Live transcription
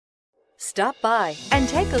Stop by and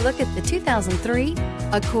take a look at the 2003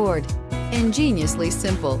 Accord. Ingeniously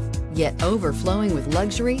simple, yet overflowing with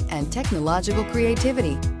luxury and technological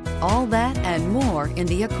creativity. All that and more in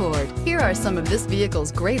the Accord. Here are some of this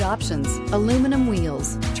vehicle's great options: aluminum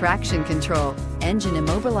wheels, traction control, engine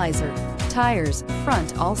immobilizer, tires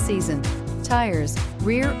front all season, tires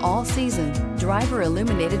rear all season, driver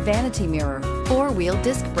illuminated vanity mirror, four-wheel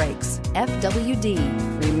disc brakes, FWD,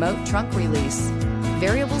 remote trunk release,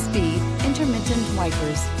 variable speed, intermittent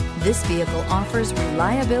wipers. This vehicle offers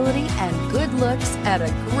reliability and good looks at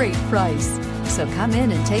a great price. So come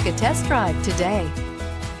in and take a test drive today.